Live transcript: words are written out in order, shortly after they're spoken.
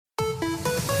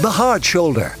The Hard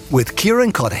Shoulder with Kieran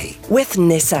with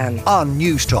Nissan on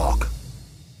News Talk.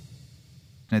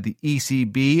 Now, the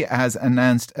ECB has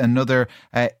announced another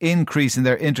increase in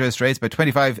their interest rates by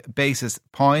 25 basis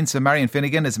points. So Marian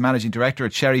Finnegan is Managing Director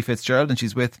at Sherry Fitzgerald, and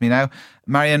she's with me now.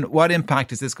 Marian, what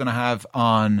impact is this going to have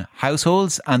on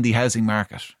households and the housing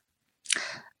market?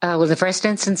 Well, in the first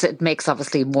instance, it makes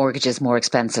obviously mortgages more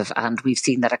expensive, and we've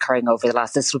seen that occurring over the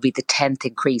last, this will be the 10th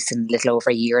increase in a little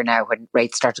over a year now, when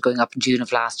rates started going up in June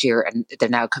of last year, and they're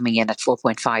now coming in at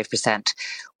 4.5%.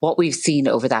 What we've seen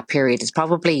over that period is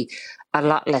probably a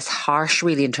lot less harsh,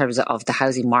 really, in terms of the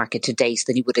housing market to date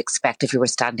than you would expect if you were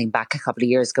standing back a couple of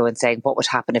years ago and saying what would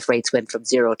happen if rates went from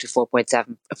 0 to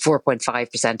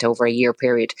 4.5% over a year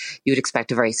period. You would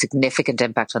expect a very significant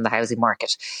impact on the housing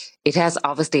market. It has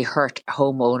obviously hurt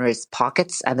homeowners'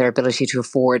 pockets and their ability to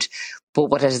afford, but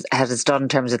what it has done in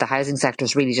terms of the housing sector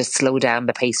is really just slow down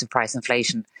the pace of price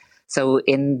inflation. So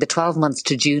in the 12 months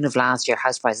to June of last year,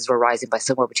 house prices were rising by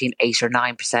somewhere between 8 or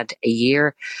 9% a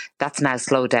year. That's now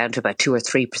slowed down to about 2 or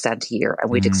 3% a year.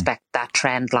 And we'd expect that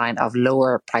trend line of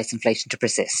lower price inflation to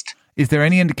persist. Is there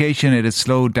any indication it has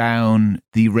slowed down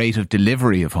the rate of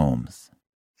delivery of homes?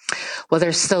 Well,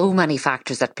 there's so many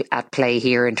factors at play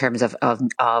here in terms of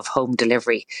home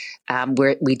delivery.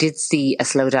 We did see a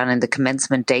slowdown in the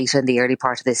commencement data in the early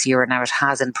part of this year, and now it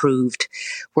has improved.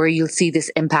 Where you'll see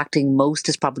this impacting most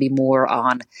is probably more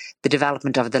on the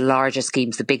development of the larger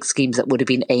schemes, the big schemes that would have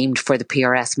been aimed for the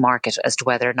PRS market, as to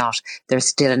whether or not there's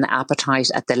still an appetite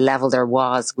at the level there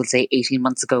was, we'll say 18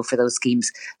 months ago, for those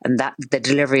schemes, and that the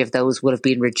delivery of those would have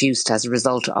been reduced as a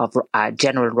result of a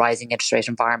general rising interest rate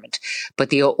environment. But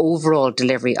the overall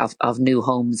delivery of new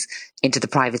homes into the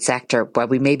private sector, where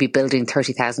we may be building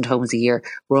 30,000 homes a year,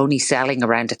 we're only selling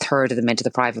around a third of them into the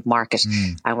private market.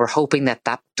 And we're hoping that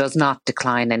that does not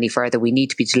decline any further. We need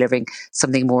to be delivering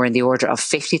something more in the order of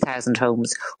 50,000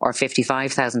 homes or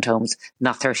 55,000 homes,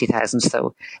 not 30,000.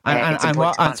 So,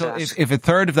 so if a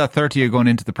third of that 30 are going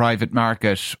into the private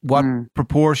market, what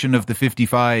proportion of the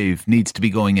 55 needs to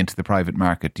be going into the private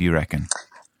market, do you reckon?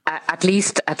 At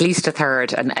least a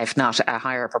third, and if not a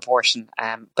higher proportion,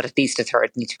 but at least a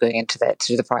third need to be going into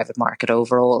the private market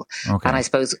overall. Okay. And I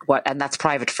suppose and that's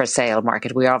private for sale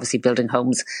market. We are obviously building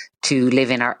homes to live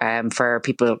in for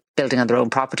people building on their own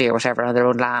property or whatever, on their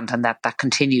own land, and that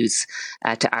continues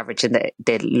to average in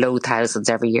the low thousands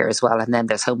every year as well. And then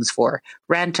there's homes for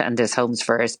rent and there's homes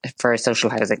for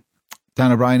social housing.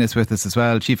 Dan O'Brien is with us as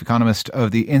well, Chief Economist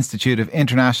of the Institute of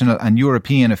International and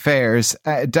European Affairs.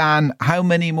 Dan, how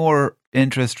many more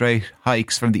interest rate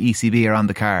hikes from the ECB are on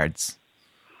the cards?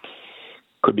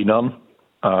 Could be none.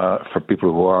 For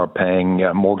people who are paying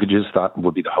mortgages, that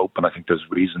would be the hope, and I think there's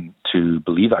reason to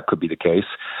believe that could be the case.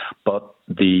 But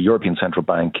the European Central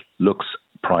Bank looks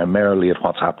primarily at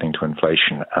what's happening to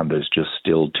inflation, and there's just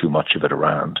still too much of it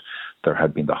around. There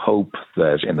had been the hope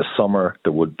that in the summer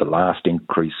the last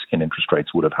increase in interest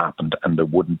rates would have happened and there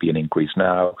wouldn't be an increase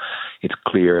now. It's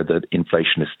clear that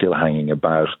inflation is still hanging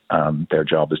about and their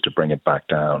job is to bring it back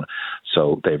down.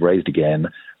 So they've raised again.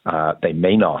 They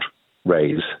may not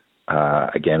raise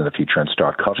again in the future and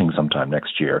start cutting sometime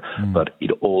next year, but it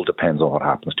all depends on what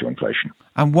happens to inflation.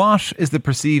 And what is the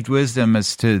perceived wisdom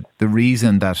as to the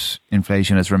reason that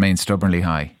inflation has remained stubbornly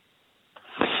high?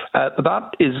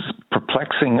 That is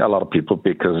perplexing a lot of people,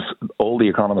 because all the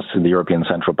economists in the European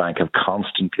Central Bank have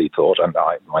constantly thought, and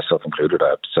I myself included, I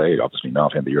have to say, obviously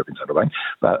not in the European Central Bank,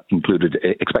 but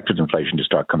expected inflation to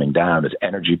start coming down as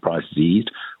energy prices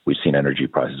eased. We've seen energy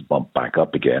prices bump back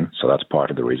up again, so that's part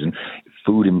of the reason.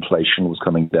 Food inflation was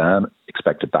coming down,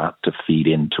 expected that to feed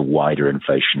into wider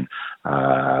inflation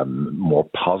more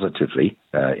positively,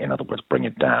 in other words, bring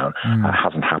it down.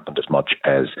 Hasn't happened as much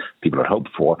as people had hoped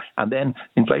for. And then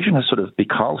inflation has sort of,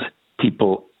 because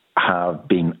people have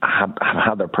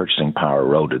had their purchasing power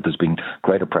eroded, there's been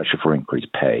greater pressure for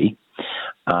increased pay,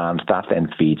 and that then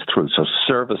feeds through. So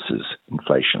services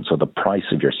inflation, so the price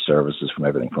of your services, from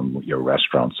everything from your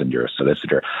restaurants and your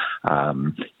solicitor,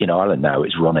 in Ireland now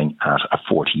is running at a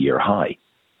 40-year high.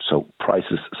 So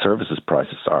services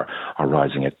prices are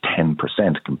rising at 10%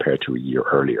 compared to a year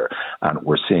earlier. And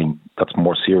we're seeing that's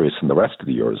more serious in the rest of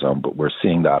the Eurozone, but we're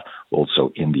seeing that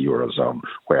also in the Eurozone,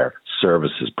 where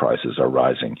services prices are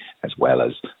rising as well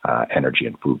as energy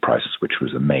and food prices, which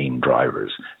was the main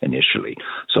drivers initially.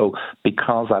 So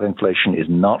because that inflation is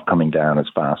not coming down as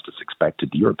fast as expected,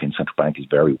 the European Central Bank is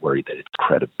very worried that its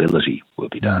credibility will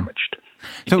be damaged.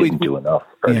 It didn't do enough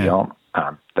early on.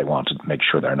 And they want to make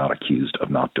sure they're not accused of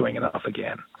not doing enough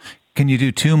again. Can you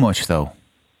do too much, though?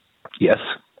 Yes,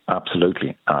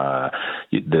 absolutely.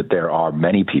 There are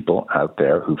many people out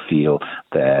there who feel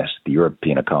that the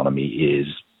European economy is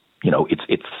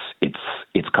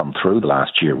it's come through the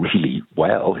last year really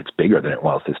well. It's bigger than it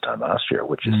was this time last year,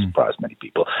 which has surprised many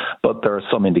people. But there are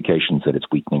some indications that it's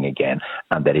weakening again,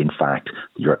 and that in fact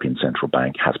the European Central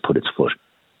Bank has put its foot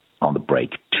on the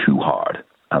brake too hard,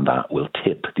 and that will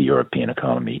tip the European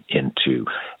economy into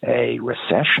a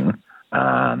recession,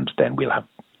 and then we'll have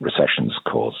recessions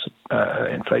cause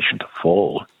inflation to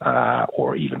fall,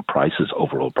 or even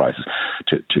overall prices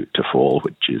to fall,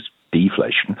 which is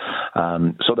deflation.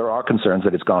 So there are concerns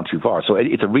that it's gone too far. So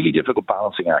it's a really difficult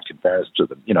balancing act in fairness to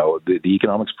them. The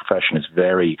economics profession is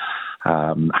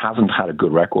hasn't had a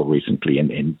good record recently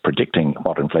in predicting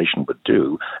what inflation would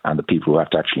do, and the people who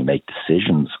have to actually make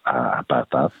decisions about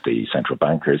that, the central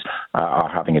bankers, are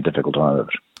having a difficult time with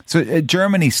it. So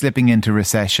Germany slipping into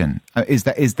recession, is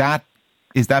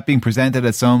that being presented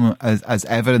as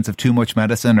evidence of too much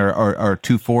medicine or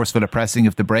too forceful a pressing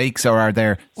of the brakes, or are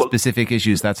there specific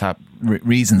issues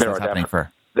reasons that's happening for?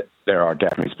 There are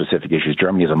definitely specific issues.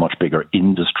 Germany has a much bigger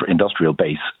industrial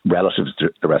base relative to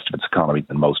the rest of its economy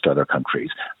than most other countries.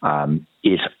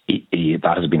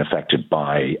 That has been affected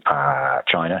by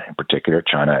China in particular.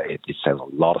 China, it sells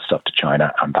a lot of stuff to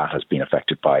China, and that has been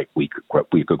affected by weaker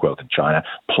growth in China.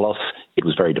 Plus, it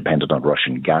was very dependent on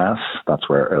Russian gas. That's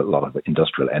where a lot of the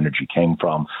industrial energy came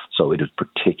from. So it is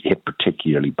hit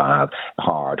particularly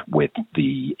hard with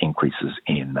the increases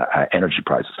in energy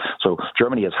prices. So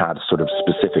Germany has had sort of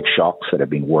specific shocks that have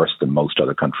been worse than most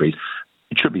other countries.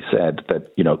 It should be said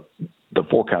that, the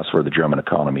forecasts for the German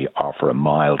economy are for a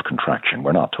mild contraction.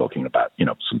 We're not talking about,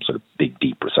 some sort of big,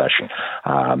 deep recession.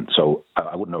 So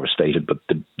I wouldn't overstate it, but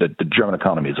the German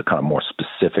economy is a kind of more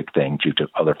specific thing due to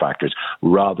other factors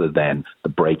rather than the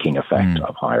braking effect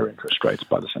of higher interest rates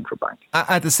by the central bank.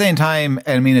 At the same time,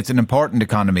 I mean, it's an important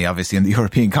economy, obviously, in the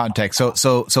European context.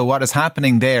 So what is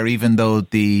happening there, even though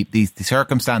the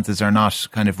circumstances are not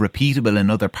kind of repeatable in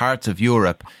other parts of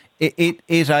Europe,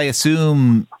 it I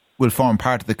assume, will form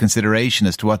part of the consideration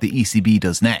as to what the ECB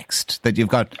does next. That you've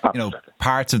got,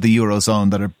 parts of the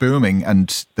Eurozone that are booming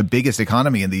and the biggest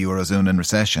economy in the Eurozone in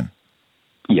recession.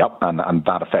 Yep, and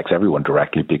that affects everyone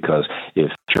directly, because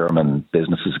if German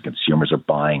businesses and consumers are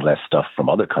buying less stuff from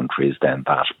other countries, then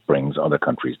that brings other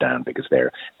countries down because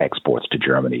their exports to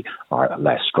Germany are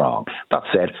less strong. That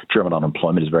said, German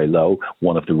unemployment is very low.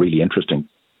 One of the really interesting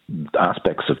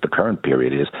aspects of the current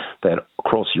period is that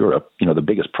across Europe, the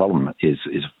biggest problem is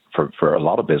for a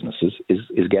lot of businesses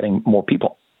is getting more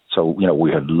people. So,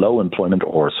 we have low employment,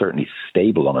 or certainly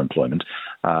stable unemployment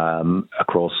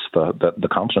across the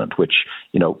continent, which,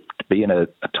 to be in a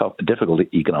difficult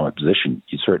economic position,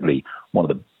 you certainly, one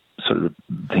of the sort of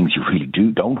things you really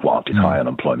don't want is high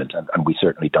unemployment, and we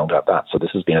certainly don't have that. So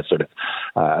this has been a sort of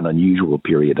an unusual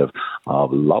period of a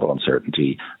lot of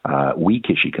uncertainty,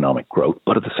 weakish economic growth,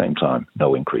 but at the same time,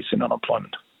 no increase in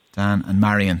unemployment. Dan and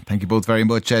Marian, thank you both very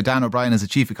much. Dan O'Brien is a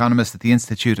Chief Economist at the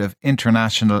Institute of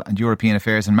International and European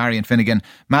Affairs, and Marian Finnegan,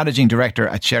 Managing Director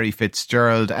at Sherry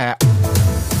Fitzgerald.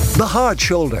 The Hard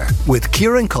Shoulder with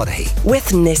Kieran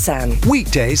with Nissan.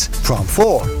 Weekdays from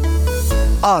 4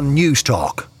 on News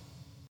Talk.